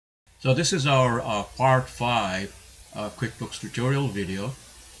So this is our part 5 QuickBooks tutorial video.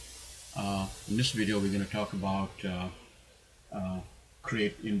 In this video we're going to talk about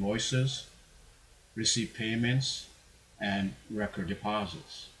create invoices, receive payments, and record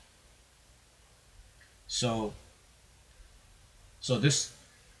deposits. So this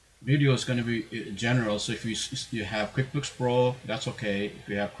video is going to be general. So if you have QuickBooks Pro, that's okay. If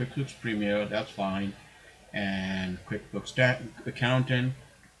you have QuickBooks Premier, that's fine. And QuickBooks Accountant,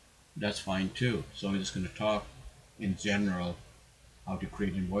 that's fine too. So we're just going to talk in general how to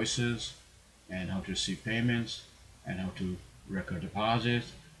create invoices and how to receive payments and how to record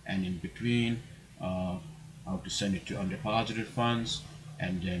deposits, and in between how to send it to undeposited funds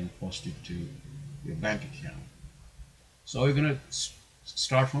and then post it to your bank account. So we're going to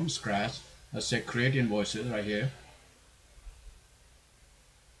start from scratch. Let's say create invoices right here.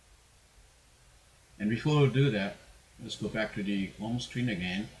 And before we do that, let's go back to the home screen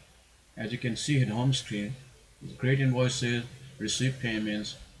again. As you can see in the home screen, create invoices, receive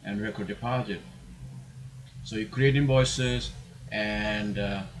payments, and record deposit. So you create invoices and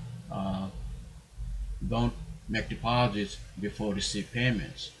don't make deposits before receive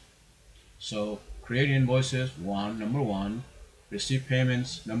payments. So create invoices number one, receive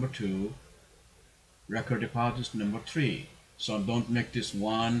payments number 2, record deposits number 3. So don't make this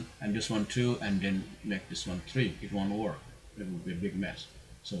 1 and this one 2 and then make this one 3. It won't work. It will be a big mess.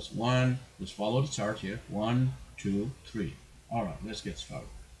 So it's 1. Let's follow the chart here. 1, 2, 3. All right, let's get started.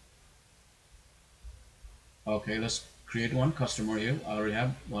 Okay, let's create one customer here. I already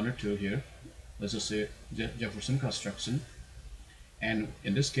have 1 or 2 here. Let's just say Jefferson Construction. And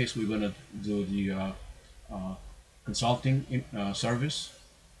in this case, we're going to do the consulting service.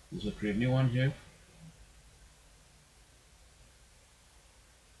 Let's create a new one here.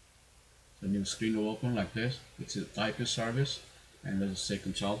 The new screen will open like this. It's a type of service, and let's say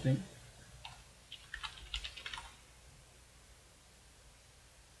consulting.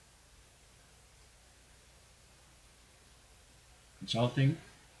 Consulting,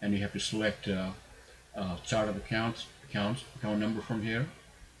 and you have to select chart of account number from here.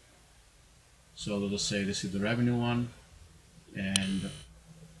 So let's say this is the revenue one, and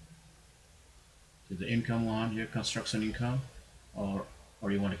the income one here, construction income, or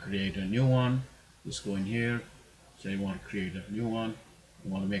you want to create a new one. Just go in here. Say you want to create a new one.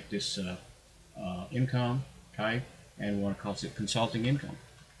 You want to make this income type, and we want to call it consulting income.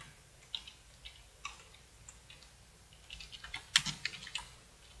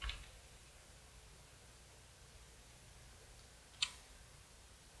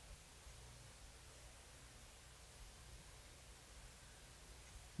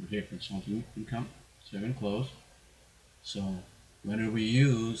 Okay, consulting income, save and close. So whenever we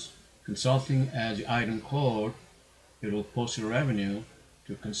use consulting as the item code, it will post your revenue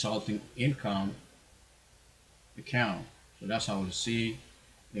to consulting income account. So that's how to see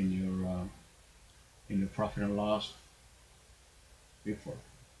in your profit and loss report.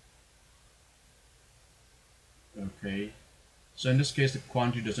 Okay, so in this case the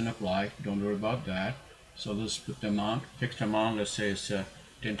quantity doesn't apply. Don't worry about that. So let's put the amount, fixed amount. Let's say it's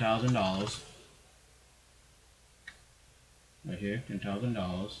 $10,000. Right here,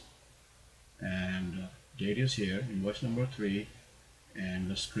 $10,000, and date is here, invoice number 3, and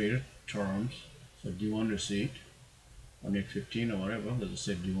let's create terms. So due on receipt, on 8/15 or whatever. Let's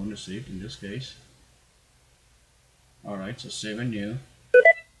say due on receipt in this case. All right, so save and new.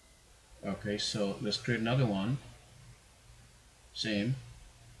 Okay, so let's create another one. Same.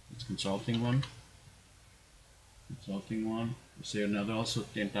 It's consulting one. Consulting one. Let's say another also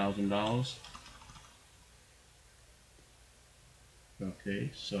 $10,000. Okay,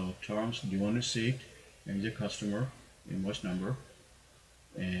 so terms, due on receipt, and the customer, invoice number,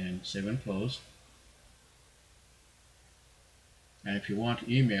 and save and close. And if you want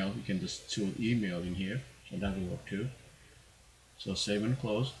email, you can just choose email in here, so that will work too. So save and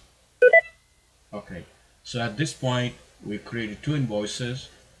close. Okay, so at this point we created 2 invoices.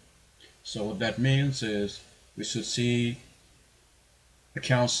 So what that means is we should see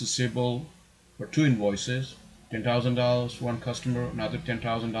accounts receivable for 2 invoices. $10,000 one customer, another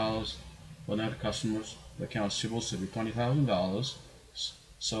 $10,000 for another customer's. The accounts receivable should be $20,000.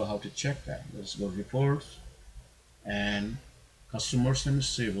 So how to check that? Let's go to reports and customers and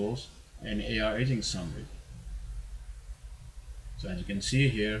receivables and AR aging summary. So as you can see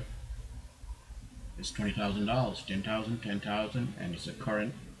here, it's $20,000, 10,000, 10,000, and it's a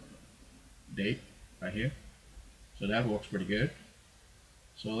current date right here. So that works pretty good.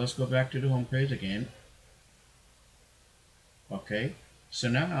 So let's go back to the home page again. Okay, so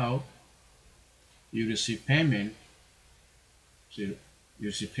now you receive payment. So You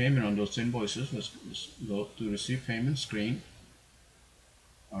receive payment on those invoices. Let's go to receive payment screen.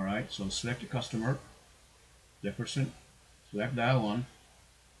 All right, so select the customer, Jefferson, select that one.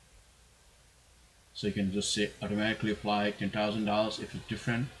 So you can just say automatically apply $10,000. If it's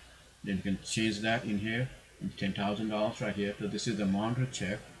different, then you can change that in here, and $10,000 right here. So this is the amount to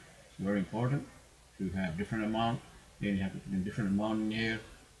check. It's very important. If you have different amount, then you have to put in different amount in here,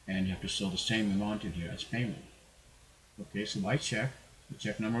 and you have to show the same amount in here as payment. Okay, so by check, the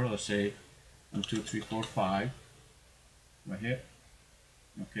check number, let's say 1, 2, 3, 4, 5, right here.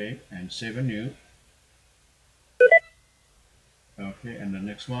 Okay, and save a new. Okay, and the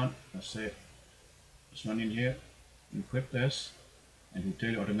next one, let's say this one in here. You click this, and it will tell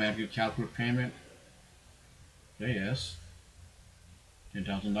you automatically calculate payment. Okay, yes.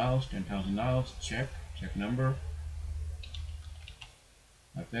 $10,000, $10,000, check number,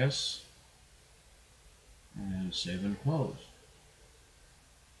 like this, and save and close.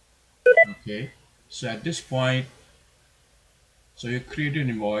 Okay, so at this point, so you create an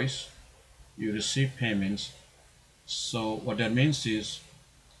invoice, you receive payments. So what that means is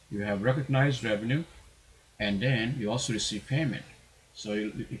you have recognized revenue, and then you also receive payment. So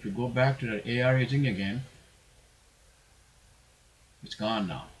if you go back to the AR aging again, it's gone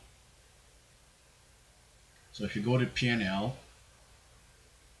now. So if you go to P&L,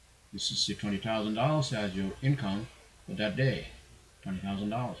 you should see $20,000 as your income for that day.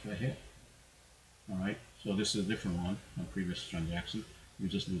 $20,000 right here. All right, so this is a different one from previous transaction. We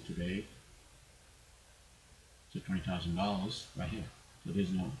just do today. So $20,000 right here. So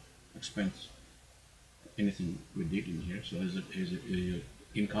there's no expense, anything we did in here. So is it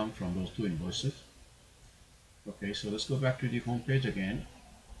income from those two invoices? Okay, so let's go back to the home page again.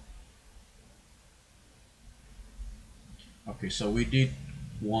 Okay, so we did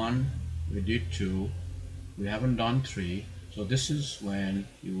 1, we did 2, we haven't done 3. So this is when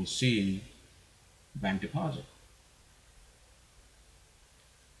you will see bank deposit.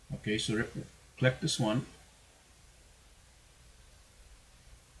 Okay, so click this one,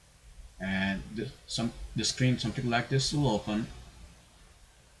 and the screen, something like this will open.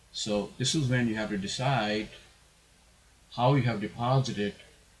 So this is when you have to decide how you have deposited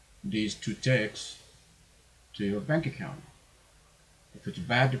these 2 checks to your bank account. If it's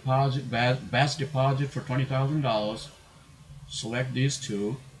bad deposit, batch deposit for $20,000, select these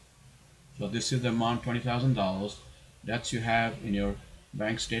 2. So this is the amount, $20,000 that you have in your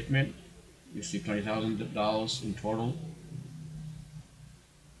bank statement. You see $20,000 in total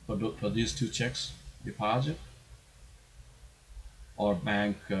for these 2 checks deposit, or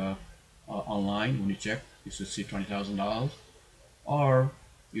bank online when you check, you should see $20,000. Or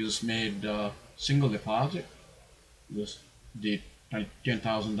you just made single deposit, you just did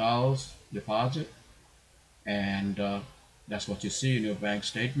 $10,000 deposit, and that's what you see in your bank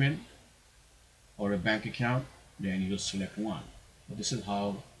statement or a bank account. Then you just select one. So this is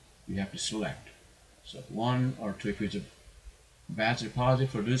how you have to select. So 1 or 2, if it's a batch deposit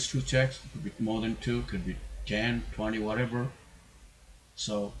for these 2 checks, it could be more than 2, could be 10, 20, whatever.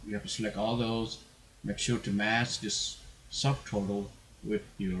 So you have to select all those. Make sure to match this subtotal with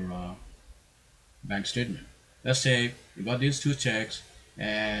your bank statement. Let's say you got these 2 checks,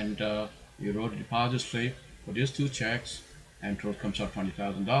 and you wrote a deposit slip for these 2 checks, and total comes out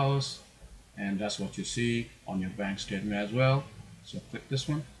 $20,000, and that's what you see on your bank statement as well. So click this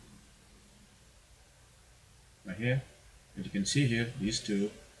one right here. As you can see here, these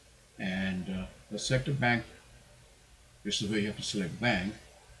 2, and let's select the bank. This is where you have to select bank.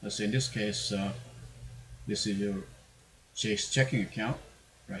 Let's say in this case, this is your Chase checking account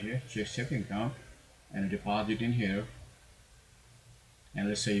right here, Chase checking account, and a deposit in here. And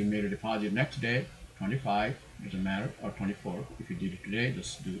let's say you made a deposit next day, 25, doesn't matter, or 24. If you did it today,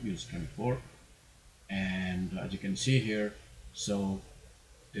 just use 24. And as you can see here, so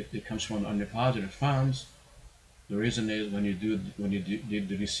it comes from undeposited funds. The reason is when you did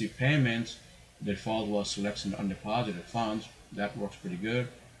the receive payments, the default was selection undeposited funds. That works pretty good.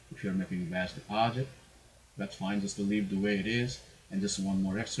 If you're making a batch deposit, that's fine. Just to leave the way it is, and just one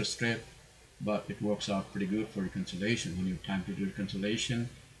more extra strip. But it works out pretty good for reconciliation. When you have time to do reconciliation,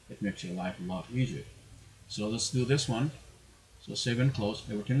 it makes your life a lot easier. So let's do this one. So save and close.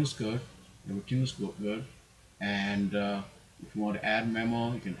 Everything was good. Everything was good. And if you want to add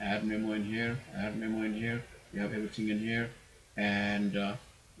memo, you can add memo in here. Add memo in here. You have everything in here. And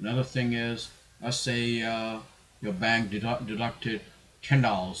another thing is, let's say your bank deducted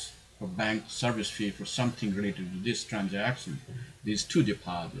 $10 for bank service fee for something related to this transaction, these 2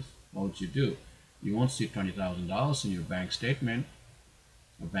 deposits. What would you do? You won't see $20,000 in your bank statement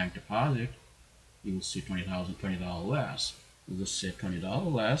or bank deposit. You will see $20,000 less. We'll just say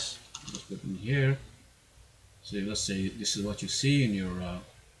 $20 less. Just put in here. So let's say this is what you see in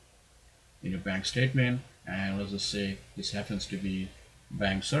your bank statement, and let's just say this happens to be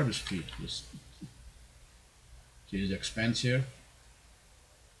bank service fee. This is the expense here.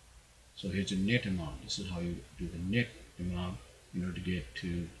 So here's the net amount. This is how you do the net amount in order to get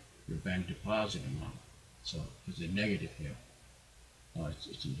to your bank deposit amount. So there's a negative here. Oh,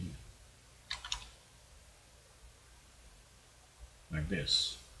 it's in here. Like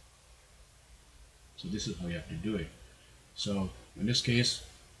this. So this is how you have to do it. So in this case,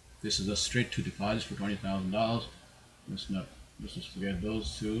 this is a straight to deposit for $20,000. Let's just forget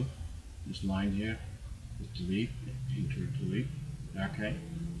those two. This line here, delete, enter, delete. Okay.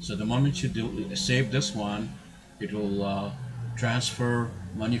 So the moment you save this one, it will transfer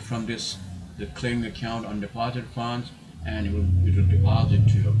money from the clearing account on deposit funds, and it will deposit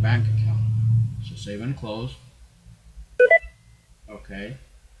to your bank account. So save and close. Okay.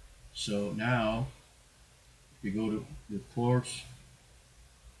 So now we go to reports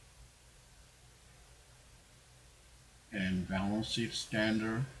and balance sheet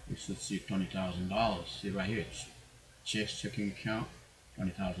standard. We should see $20,000. See right here, checking account,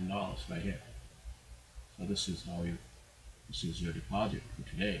 $20,000 right here. So this is your deposit for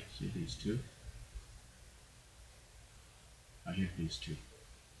today. See these two? Right here, these two.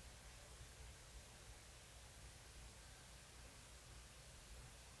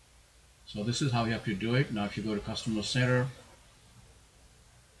 So this is how you have to do it. Now if you go to Customer Center,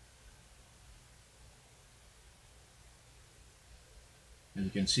 as you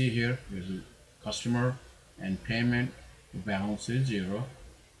can see here, there's a customer and payment. The balance is 0.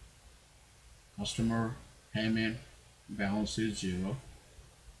 Customer, payment, balance is 0.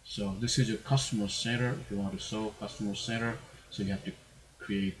 So this is your Customer Center. If you want to show Customer Center, so you have to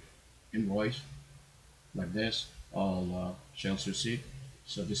create invoice like this, all sales receipt.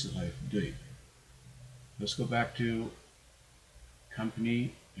 So this is how you do it. Let's go back to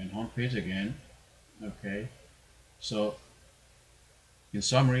company and home page again. Okay, so in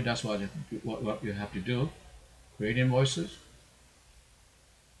summary, that's what you have to do. Create invoices,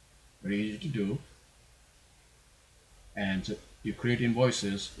 very easy to do. And you create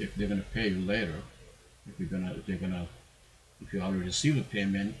invoices if they're going to pay you later. If you already received the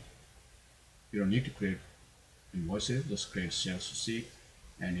payment, you don't need to create invoices. Just create sales receipt,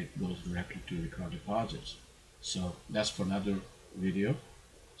 and it goes directly to record deposits. So that's for another video.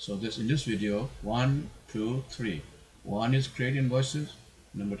 So in this video, 1, 2, 3. 1 is create invoices.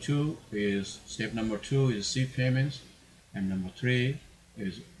 Number 2 is step number 2 is receive payments, and number 3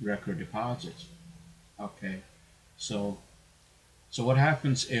 is record deposits. Okay, so what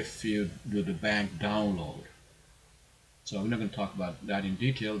happens if you do the bank download? So we're not going to talk about that in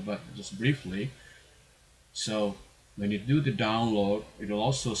detail, but just briefly. So when you do the download, it will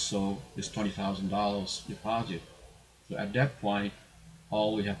also show this $20,000 deposit. So at that point,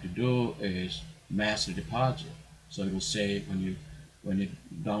 all we have to do is match the deposit. So it will say when you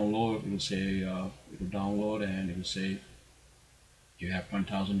download, it will say it will download, and it will say you have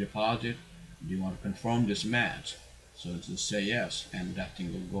 20,000 deposit. Do you want to confirm this match? So it will say yes, and that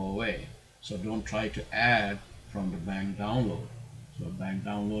thing will go away. So don't try to add from the bank download. So bank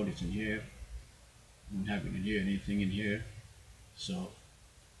download is in here. I don't have it in here, anything in here. So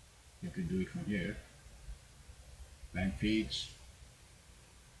you can do it from here. Bank feeds,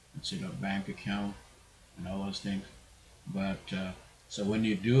 and set up bank account, and all those things. But so when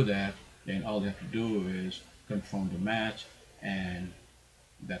you do that, then all you have to do is confirm the match, and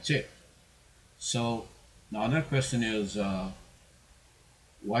that's it. So now another question is,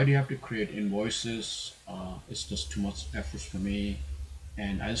 why do you have to create invoices? It's just too much effort for me,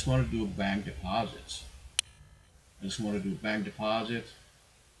 and I just want to do bank deposits. I just want to do bank deposits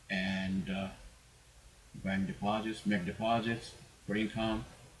and make deposits for income,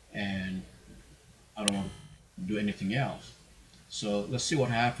 and I don't want to do anything else. So let's see what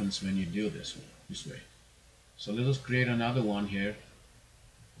happens when you do this way. So let us create another one here.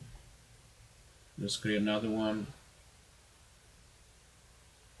 Let's create another one.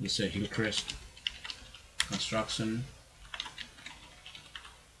 Let's say Hillcrest Construction.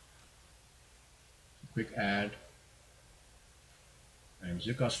 Quick add. And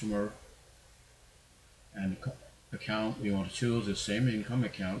the customer, and account we want to choose the same income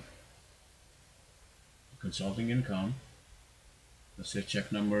account, consulting income. Let's say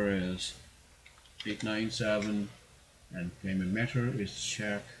check number is 897, and payment method is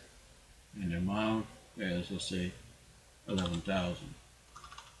check, and the amount is, let's say, 11,000.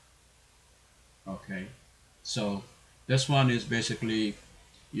 Okay, so this one is basically,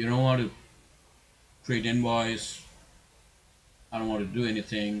 you don't want to create invoice I don't want to do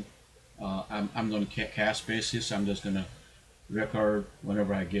anything. I'm going to cash basis. I'm just going to record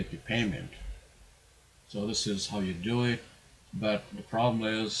whenever I get the payment. So this is how you do it. But the problem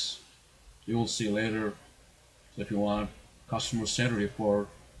is, you will see later, so if you want customer center report,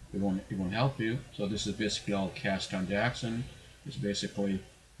 it won't help you. So this is basically all cash transaction. It's basically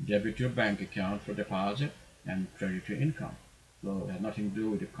debit your bank account for deposit and credit your income. So it has nothing to do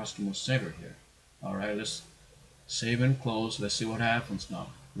with the customer center here. All right, let's save and close. Let's see what happens now.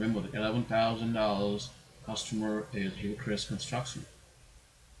 Remember, the $11,000 customer is Hillcrest Construction.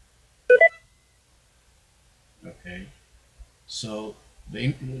 Okay, so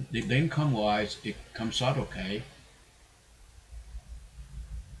the income wise, it comes out okay.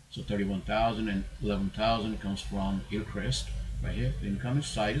 So 31,000 and 11,000 comes from Hillcrest right here. The income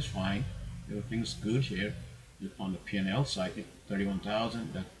side is fine. Everything's good here. On the P&L side,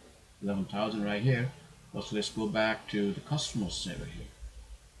 31,000, that 11,000 right here. But let's go back to the customer center here.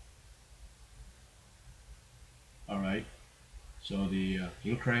 All right. So the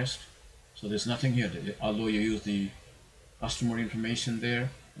Hillcrest. So there's nothing here. Although you use the customer information there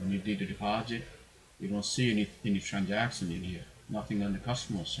when you did the deposit, you don't see any transaction in here. Nothing on the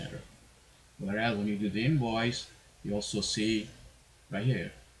customer center. Whereas when you do the invoice, you also see right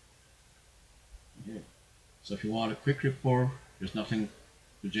here. Okay. So if you want a quick report, there's nothing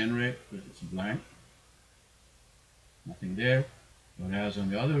to generate, it's blank. Nothing there. Whereas on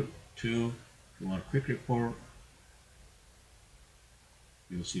the other two, if you want a quick report,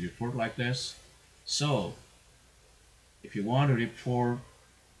 you'll see a report like this. So if you want a report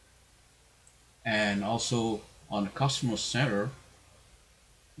and also on the customer center,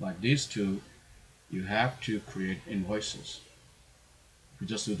 like these two, you have to create invoices. If you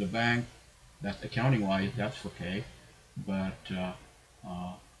just do the bank, that's accounting wise, that's okay. But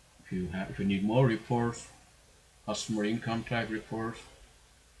if you need more reports, customer income tax reports,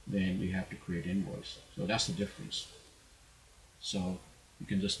 then you have to create invoice. So that's the difference. So you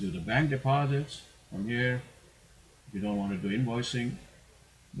can just do the bank deposits from here. If you don't want to do invoicing,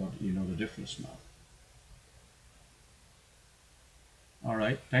 but you know the difference now. All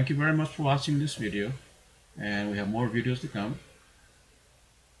right, thank you very much for watching this video, and we have more videos to come.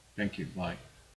 Thank you. Bye.